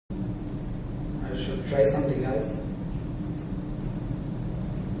I should try something else.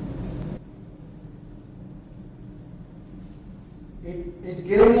 It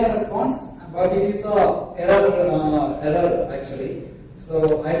gave me a response, but it is a error actually.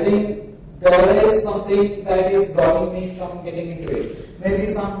 So I think there is something that is blocking me from getting into it.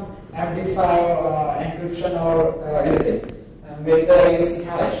 Maybe some amplifier encryption or anything. Maybe they are using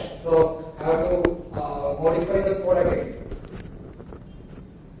hash. So I have to modify the code again.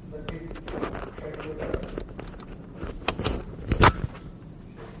 Let me try to do that.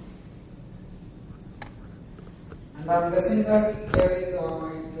 And I'm guessing that there is it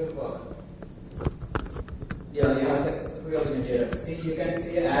will work. Yeah, you have successfully authenticated. See, you can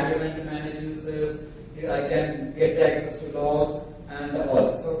see add event to manage users. I can get access to logs and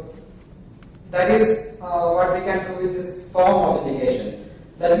all. So that is what we can do with this form authentication.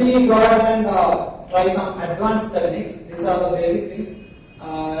 Let me go ahead and try some advanced techniques. These are the basic things.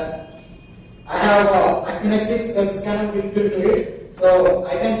 I have Actinetics web scanner built into it, so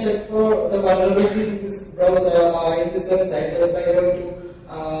I can check for the vulnerabilities in this browser, in this website, just by going to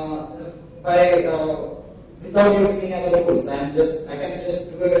without using any other tools. I can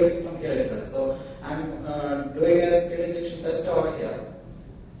just do everything from here itself. So I'm doing a speed injection test over here.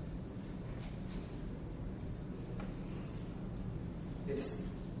 It's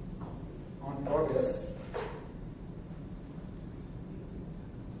on progress.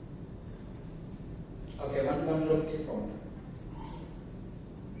 Okay, one vulnerability found.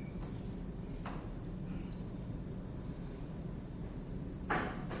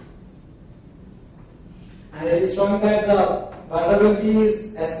 And it is showing that the vulnerability is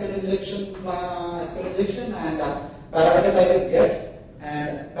SQL injection and parameter type is get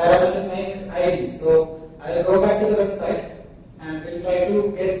and parameter name is ID. So I'll go back to the website and we'll try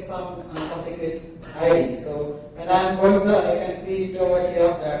to get something with ID. So when I'm going there, you can see it over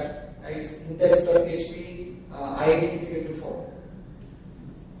here that it's index.php ID is equal to 4.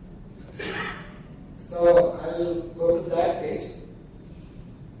 So I'll go to that page.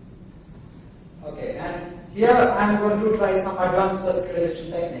 Okay, and here I'm going to try some advanced SQL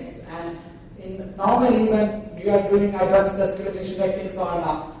injection techniques. And normally when you are doing advanced SQL injection techniques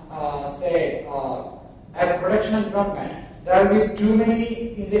on, say, a production environment, there will be too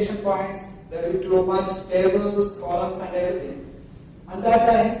many injection points, there will be too much tables, columns, and everything. At that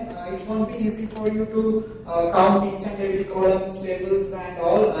time, it won't be easy for you to count each and every columns, tables, and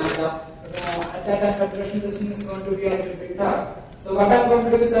all. And at that time, production testing is going to be a little bit tough. So what I'm going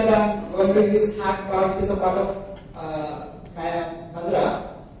to do is that I'm going to use hack part, which is a part of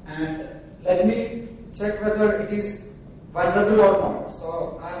Mantra, and let me check whether it is vulnerable or not.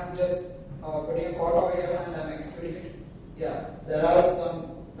 So I'm just putting a code over here and I'm executing it. Yeah, there are some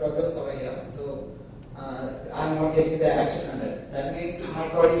problems over here. So I'm not getting the action on it. That means my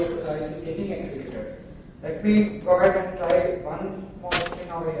code is it is getting executed. Let me go ahead and try one more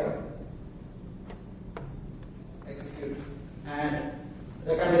thing over here. Execute. And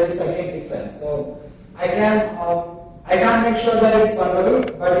the content is again different. So I can't make sure that it's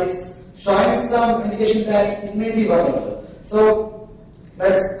vulnerable, but it's showing some indication that it may be vulnerable. So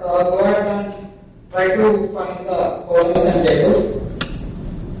let's go ahead and try to find the columns and tables.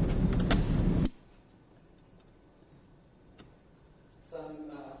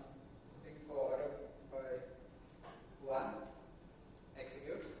 Something forward by 1.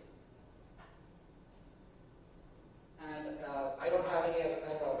 Execute. And I don't have any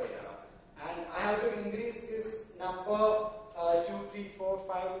error over here. And I have to increase this number 2, 3, 4,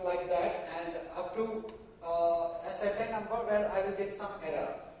 5 like that, and up to a certain number where I will get some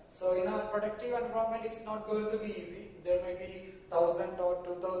error. So in a productive environment, it's not going to be easy. There may be 1,000 or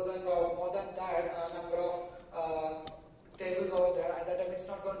 2,000 or more than that number of tables over there. At that time, it's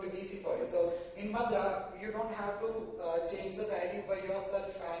not going to be easy for you. So in Mantra, you don't have to change the value by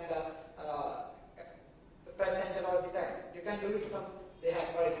yourself and press enter all the time. You can do it from the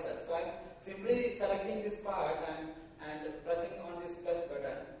hack bar itself. So I'm simply selecting this part and pressing on this plus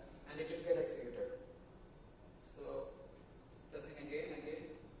button, and it will get executed. So pressing again.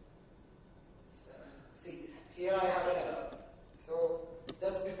 7. See, here I have an error. So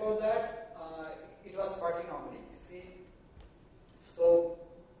just before that, it was party normally. See, so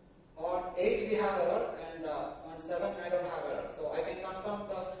on 8 we have error, and on 7 I don't have error. So I can confirm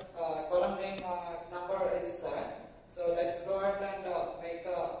the column name number is 7. So let's go ahead and make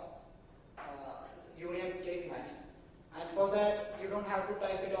a union statement. And for that, you don't have to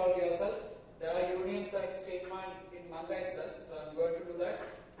type it all yourself. There are union statement in Mantra itself. So I'm going to do that,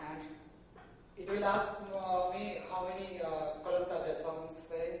 and it will ask me how many columns are there. So I'm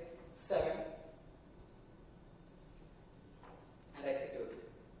say 7, and execute.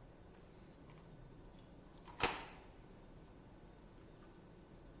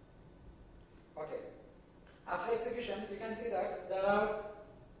 execution, you can see that there are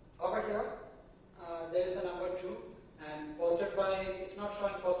over here there is a number 2 and posted by, it's not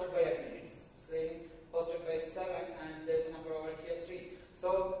showing posted by admin, it's saying posted by 7 and there's a number over here 3.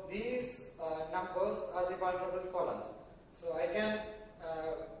 So these numbers are the vulnerable columns. So I can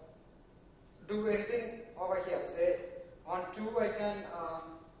do anything over here. Say on 2 I can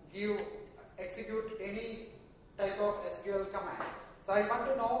execute any type of SQL commands. So I want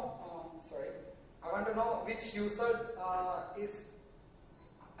to know, I want to know which user is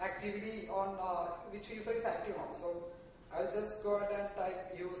actively on, which user is active on. So I'll just go ahead and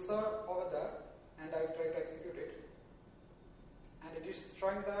type user over there and I'll try to execute it. And it is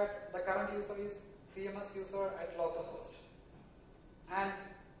showing that the current user is CMS user at localhost. And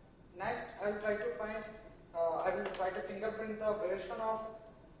next I will try to find, I will try to fingerprint the version of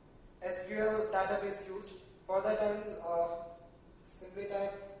SQL database used. For that I will simply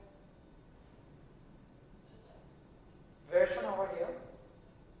type version over here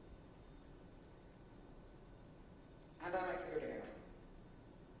and I am executing it.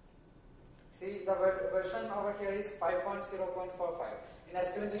 See, the version over here is 5.0.45. In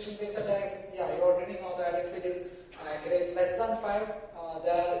SQL injection based attacks, yeah, you already know that if it is less than 5,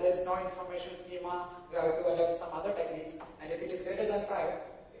 there is no information schema, you have to adopt some other techniques, and if it is greater than 5,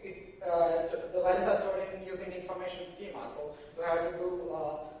 the values are stored in using information schema, so you have to do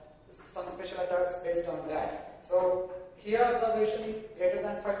some special attacks based on that. So here the version is greater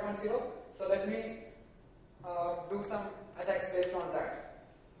than 5.0, so let me do some attacks based on that.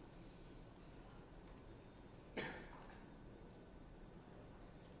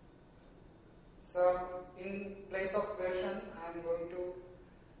 So in place of version, I am going to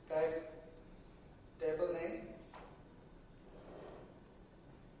type table name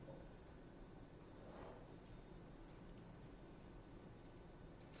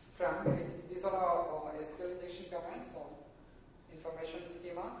from, these are our SQL injection commands, so information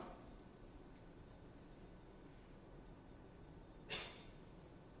schema.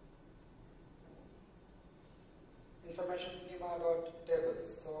 Information schema about tables.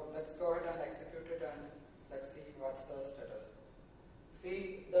 So let's go ahead and execute it and let's see what's the status.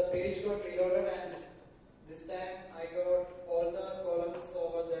 See, the page got reloaded and this time I got all the columns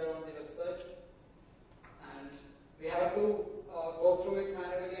over there on the website, and we have to go through it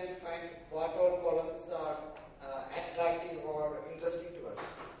manually and find what all columns are attractive or interesting to us.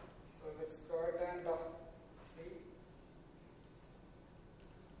 So let's go ahead and see.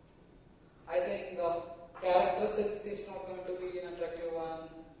 I think characteristics is not going to be an attractive one.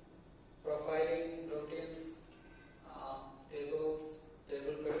 Profiling, routines, tables,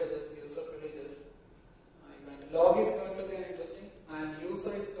 table privileges, user privileges. Log is going to be an interesting, and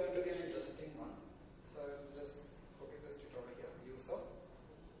user is going to be an interesting one. So I'll just copy paste it over here. User.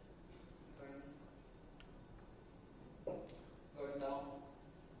 Then going down,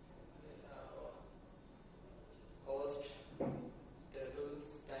 host, tables,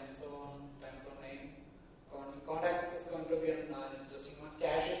 time zone name. Contacts is going to be an interesting one.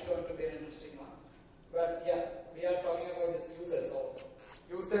 Cache is going to be an interesting one. But yeah, we are talking about this users. So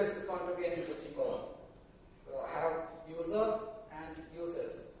users is going to be an interesting column. So I have user and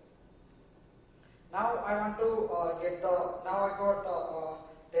users. Now I want to get the, now I got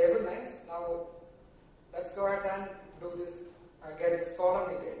the table names. Now let's go ahead and do this, get this column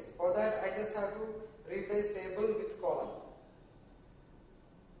details. For that I just have to replace table with column.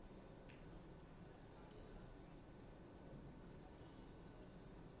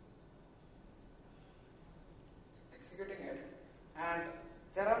 Executing it, and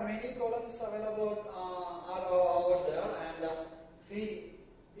there are many columns available are over there, and see,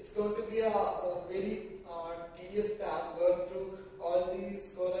 it's going to be a very tedious task going through all these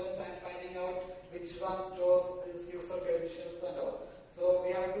columns and finding out which one stores these user credentials and all. So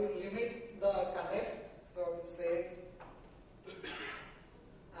we have to limit the content. So say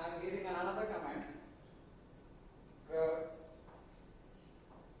I'm giving another command where,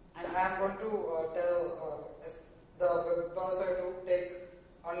 and I am going to tell the web browser to take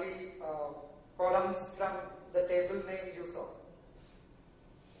only columns from the table name user.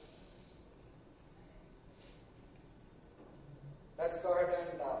 Let's go ahead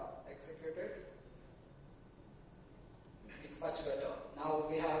and execute it. It's much better. Now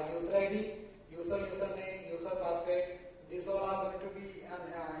we have user ID, username, user password. These all are going to be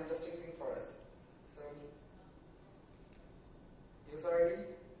an interesting thing for us. So user ID,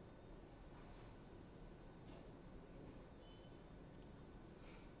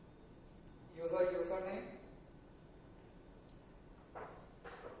 username,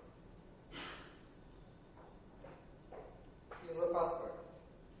 user password.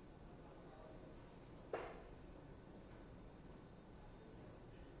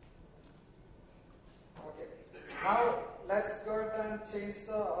 Now let's go ahead and change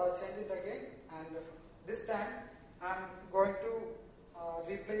it again, and this time I'm going to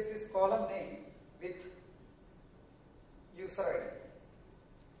replace this column name with user ID.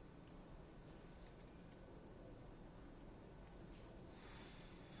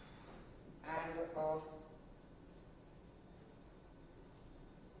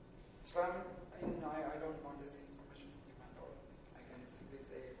 And I don't want this information schema at all. I can simply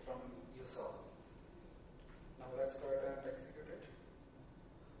say from user. Now let's go ahead and execute it.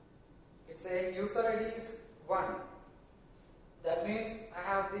 It's saying user ID is 1. That means I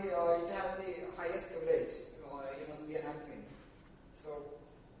have it has the highest privilege. He must be an admin. So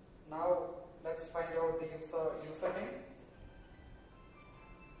now let's find out the username.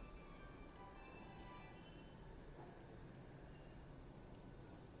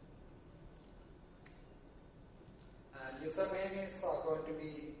 And username is going to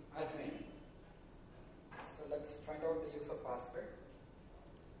be admin. So let's find out the user password.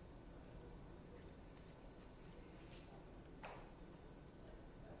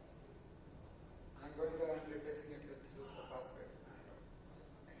 I'm going to and replacing it with user password and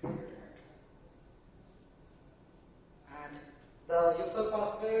executing it. And the user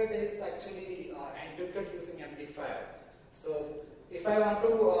password is actually encrypted using MD5. So if I want to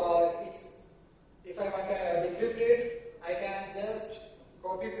decrypt it, I can just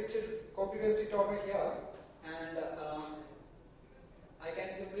copy paste it over here, and I can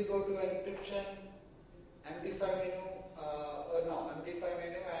simply go to encryption MD5 menu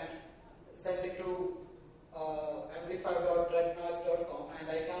and send it to md5.redmask.com, and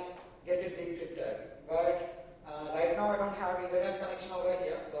I can get it decrypted. But right now I don't have internet connection over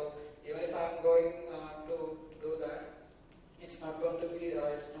here, so even if I'm going to do that, it's not going to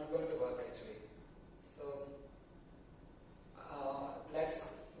work actually. So let's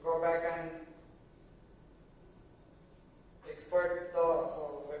go back and export the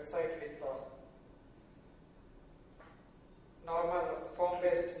website with normal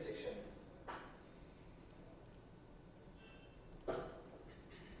form-based injection.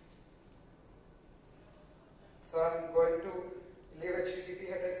 So I'm going to leave HTTP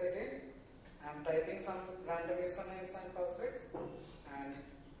headers again. I'm typing some random usernames and passwords and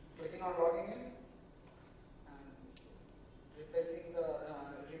clicking on logging in and replaying the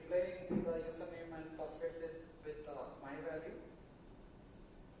username and password with my value.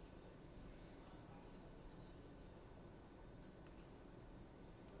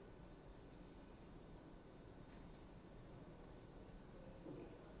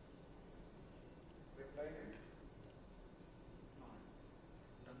 Replying it. No,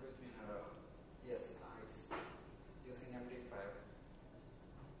 done with me an error. Yes, it's using MD5.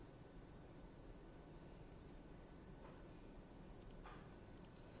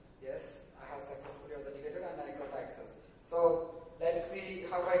 Yes, I have successfully authenticated and I got access. So let's see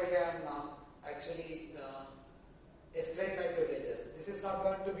how I can actually escalate my privileges. This is not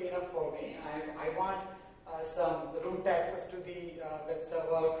going to be enough for me. I want some root access to the web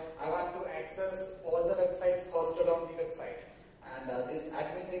server. I want to access all the websites hosted on the website. And these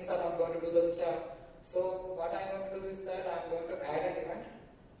admin things are not going to do the stuff. So what I'm going to do is that I'm going to add an event,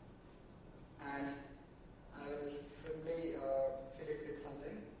 and I will simply fill it with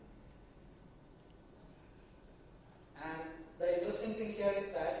something. And the interesting thing here is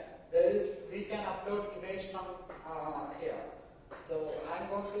that we can upload image from here. So I'm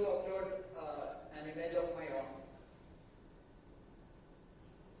going to upload an image of my own.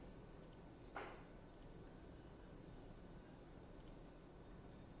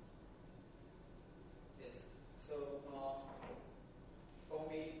 Yes. So for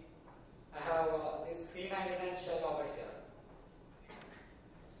me, I have this C99 shell over here.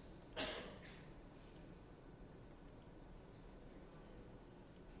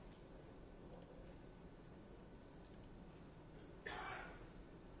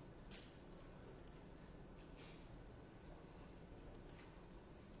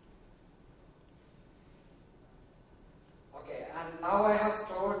 Okay, and now I have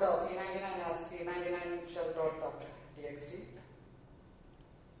stored C99 as C99 shell.txt.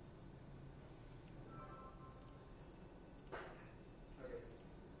 Okay,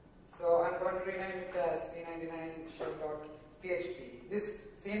 so I'm going to rename it as C99 shell.php. This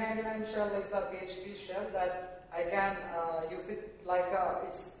C99 shell is a PHP shell that I can use it like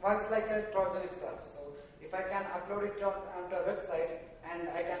it works like a Trojan itself. So if I can upload it onto a website and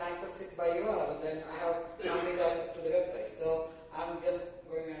I can access it by URL, then I have complete access to the website. So I'm just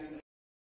going